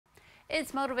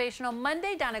It's Motivational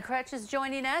Monday. Donna Crutch is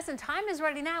joining us, and time is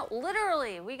running out.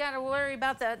 Literally, we got to worry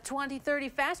about the 2030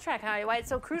 fast track, why it's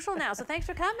so crucial now. So thanks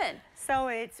for coming.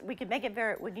 So we can make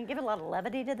it we can give a lot of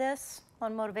levity to this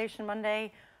on Motivation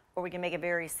Monday, or we can make it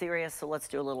very serious. So let's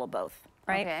do a little of both,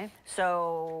 right? Okay.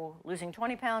 So losing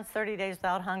 20 pounds, 30 days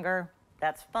without hunger.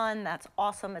 That's fun, that's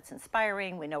awesome, it's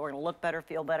inspiring. We know we're gonna look better,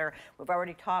 feel better. We've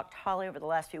already talked, Holly, over the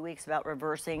last few weeks about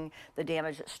reversing the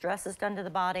damage that stress has done to the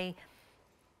body.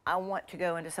 I want to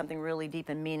go into something really deep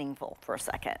and meaningful for a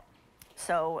second.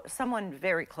 So someone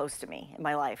very close to me in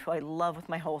my life, who I love with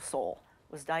my whole soul,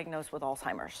 was diagnosed with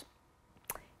Alzheimer's.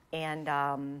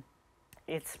 And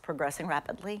it's progressing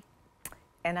rapidly.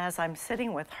 And as I'm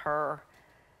sitting with her,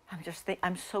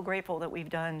 I'm so grateful that we've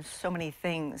done so many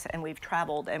things, and we've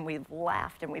traveled, and we've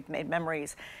laughed, and we've made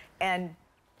memories. And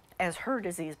as her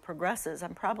disease progresses,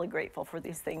 I'm probably grateful for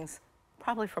these things,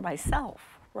 probably for myself,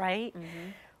 right?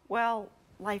 Mm-hmm. Well,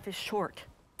 life is short.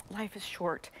 Life is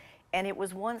short. And it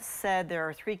was once said there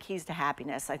are 3 keys to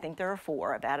happiness. I think there are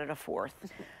 4. I've added a 4th.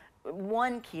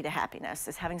 One key to happiness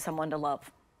is having someone to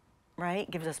love, right?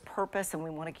 It gives us purpose, and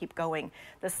we want to keep going.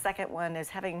 The second one is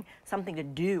having something to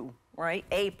do, right?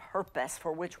 A purpose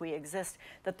for which we exist.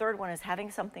 The third one is having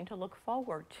something to look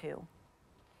forward to.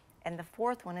 And the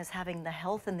fourth one is having the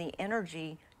health and the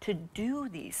energy to do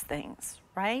these things,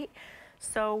 right?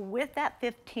 So with that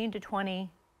 15 to 20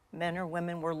 men or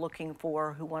women we're looking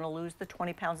for who want to lose the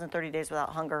 20 pounds in 30 days without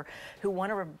hunger, who want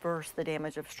to reverse the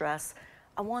damage of stress,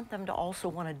 I want them to also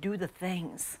want to do the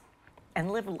things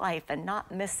and live life and not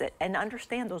miss it, and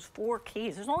understand those 4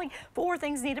 keys. There's only 4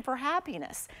 things needed for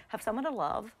happiness. Have someone to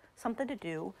love, something to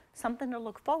do, something to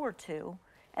look forward to,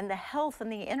 and the health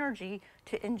and the energy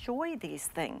to enjoy these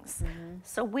things. Mm-hmm.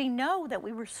 So we know that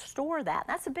we restore that.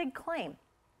 That's a big claim.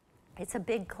 It's a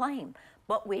big claim.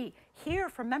 But we hear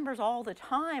from members all the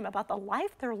time about the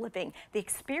life they're living, the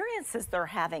experiences they're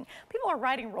having. People are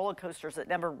riding roller coasters that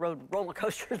never rode roller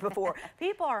coasters before.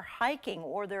 People are hiking,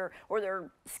 or they're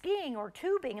skiing or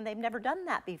tubing, and they've never done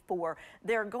that before.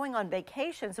 They're going on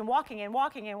vacations and walking and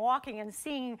walking and walking and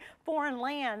seeing foreign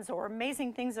lands or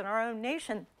amazing things in our own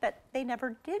nation that they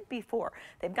never did before.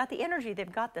 They've got the energy, they've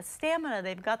got the stamina,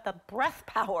 they've got the breath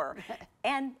power.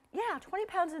 And yeah, 20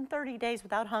 pounds in 30 days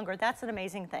without hunger, that's an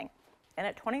amazing thing. And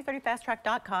at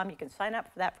 2030fasttrack.com, you can sign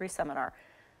up for that free seminar.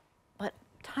 But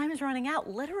time is running out,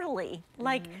 literally.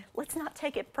 Like, let's not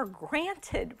take it for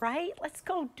granted, right? Let's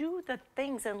go do the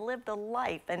things and live the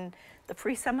life. And the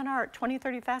free seminar at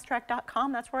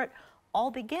 2030fasttrack.com, that's where it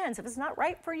all begins. If it's not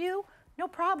right for you, no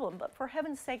problem. But for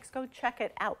heaven's sakes, go check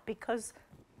it out, because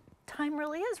time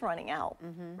really is running out,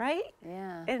 right?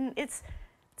 Yeah. And it's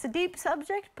a deep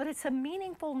subject, but it's a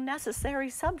meaningful, necessary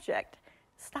subject.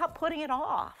 Stop putting it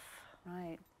off.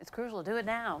 Right. It's crucial. Do it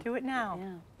now. Do it now.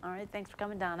 Yeah. All right. Thanks for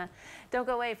coming, Donna. Don't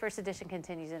go away. First Edition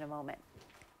continues in a moment.